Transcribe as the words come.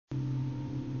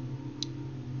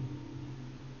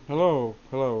Hello,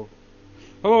 hello,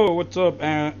 hello. What's up,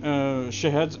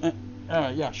 shitheads?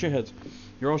 Yeah, shitheads.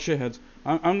 You're all shitheads.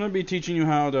 I'm gonna be teaching you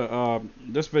how to.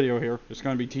 This video here is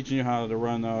gonna be teaching you how to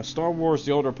run Star Wars: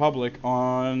 The Old Republic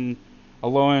on a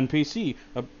low-end PC,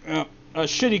 a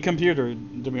shitty computer,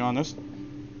 to be honest.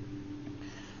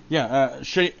 Yeah,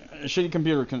 shitty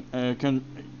computer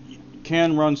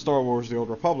can run Star Wars: The Old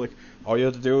Republic. All you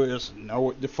have to do is know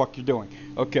what the fuck you're doing.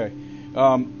 Okay.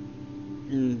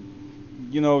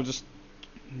 Just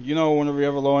whenever you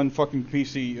have a low-end fucking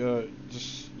PC,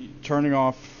 just turning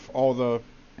off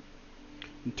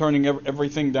turning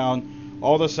everything down,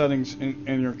 all the settings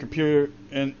in your computer,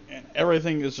 and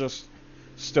everything is just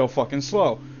still fucking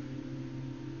slow.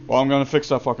 Well, I'm gonna fix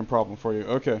that fucking problem for you.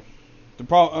 Okay. The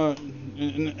problem,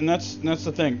 and that's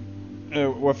the thing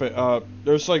with it.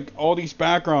 There's like all these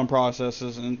background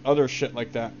processes and other shit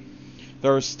like that.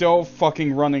 They're still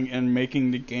fucking running and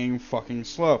making the game fucking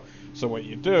slow. So what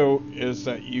you do is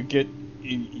that you get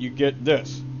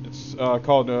this. It's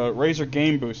called Razer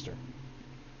Game Booster,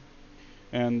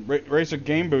 and Razer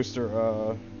Game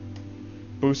Booster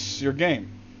boosts your game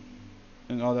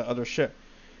and all that other shit.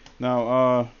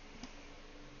 Now,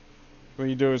 what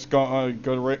you do is go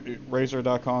to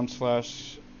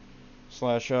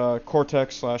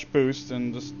razer.com/cortex/boost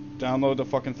and just download the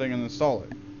fucking thing and install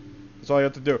it. That's all you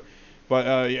have to do.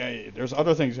 But yeah, there's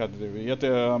other things you have to do. You have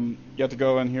to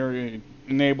go in here,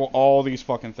 enable all these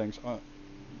fucking things,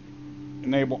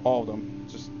 enable all of them.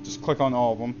 Just click on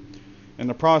all of them, and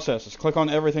the processes. Click on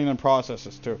everything in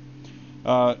processes too.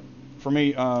 For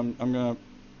me, I'm gonna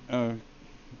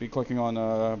be clicking on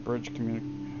Hello,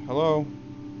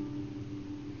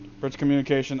 bridge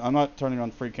communication. I'm not turning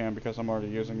on free cam because I'm already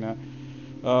using that.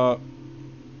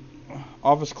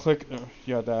 Office click.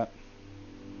 Yeah, that.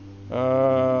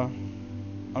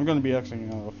 I'm gonna be exiting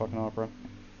out of the fucking Opera.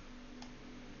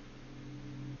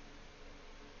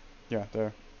 Yeah,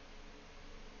 there.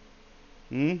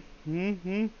 Do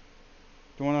you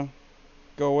wanna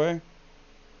go away?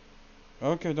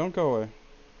 Okay, don't go away.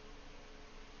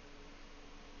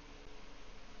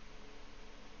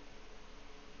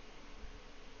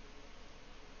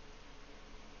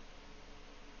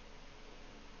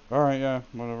 Alright, yeah,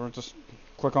 whatever. Just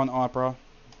click on Opera.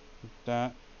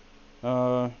 That.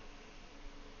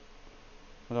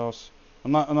 What else?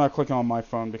 I'm not clicking on my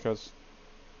phone because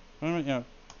yeah,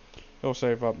 it'll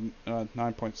save up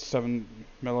 9.7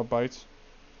 megabytes.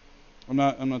 I'm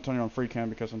not turning on FreeCam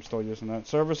because I'm still using that.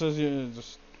 Services, you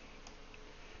just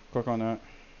click on that.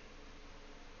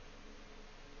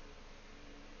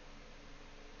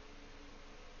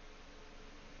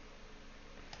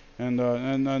 And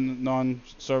then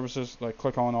non-services, like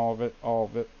click on all of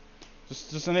it.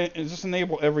 Just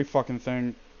enable every fucking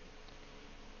thing.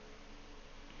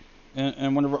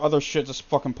 And whenever other shit just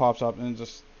fucking pops up and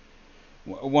just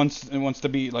wants to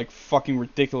be like fucking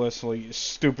ridiculously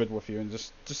stupid with you, and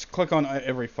just click on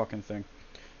every fucking thing.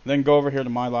 Then go over here to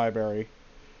my library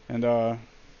and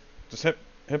just hit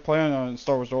play on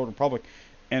Star Wars: The Old Republic.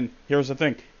 And here's the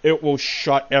thing, it will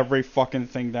shut every fucking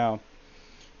thing down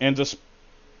and just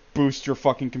boost your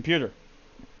fucking computer.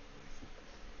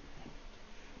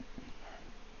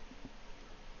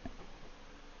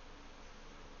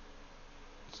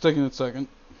 It's taking a second.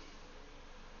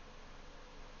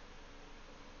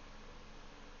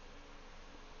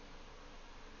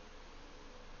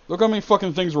 Look how many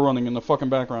fucking things were running in the fucking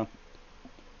background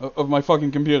of my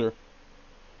fucking computer.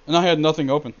 And I had nothing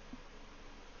open.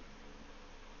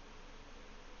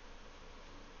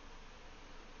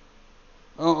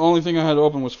 Only thing I had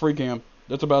open was FreeCam.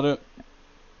 That's about it.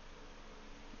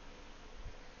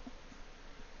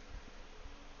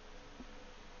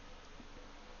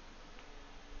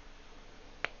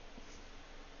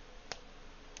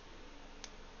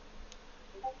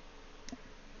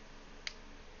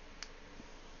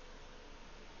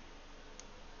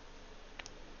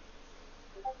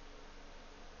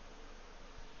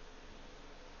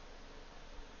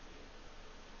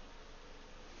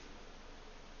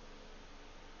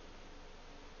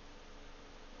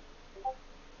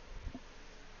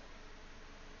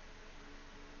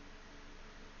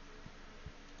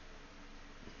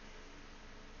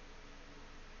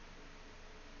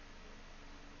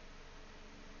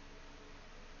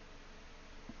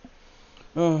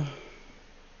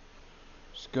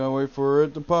 Just gotta wait for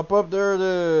it to pop up. There it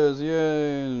is.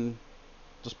 Yay.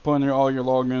 Just put in all your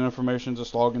login information.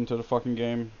 Just log into the fucking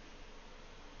game.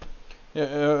 Yeah,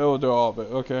 it'll do all of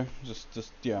it. Okay.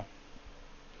 Yeah.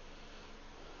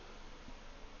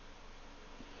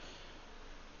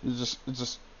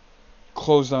 Just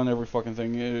close down every fucking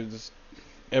thing. Just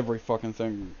every fucking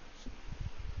thing.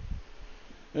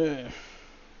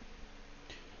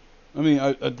 I mean,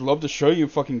 I'd love to show you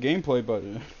fucking gameplay, but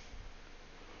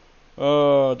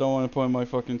I don't want to put in my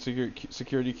fucking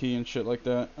security key and shit like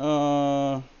that.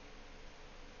 Oh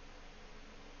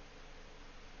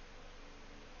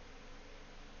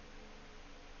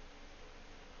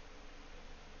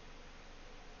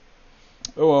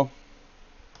well.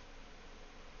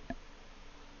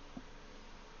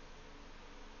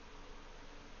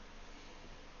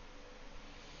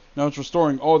 Now it's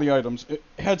restoring all the items. It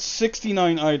had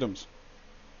 69 items.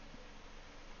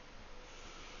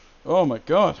 Oh my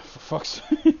god, for fuck's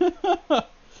sake. Look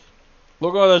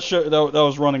at all that shit that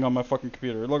was running on my fucking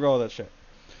computer. Look at all that shit.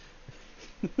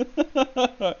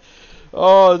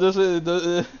 Oh, this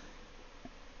is...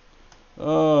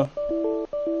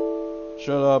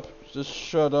 shut up. Just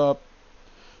shut up.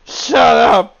 Shut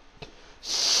up!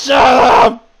 Shut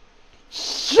up!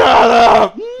 Shut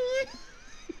up!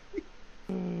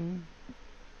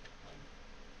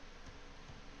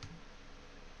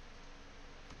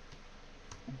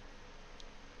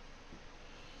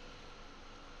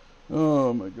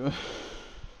 Oh my god.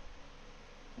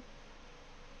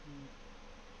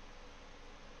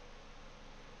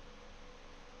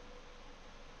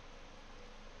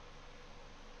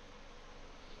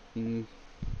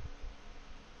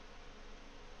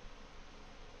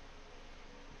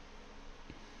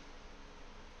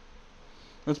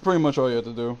 That's pretty much all you have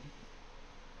to do.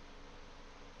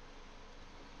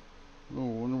 Oh,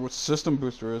 I wonder what system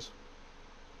booster is.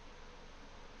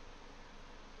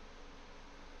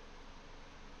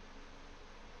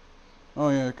 Oh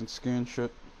yeah, I can scan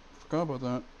shit. Forgot about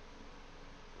that.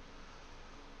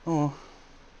 Oh.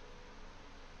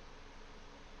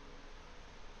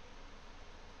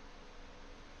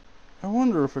 I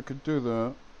wonder if I could do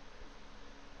that.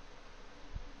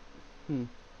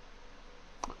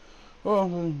 Well,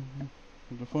 we'll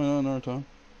find out another time.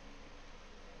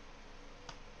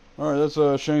 Alright, that's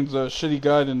Shane's shitty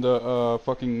guide into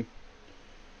fucking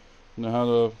how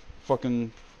to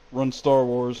fucking run Star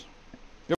Wars.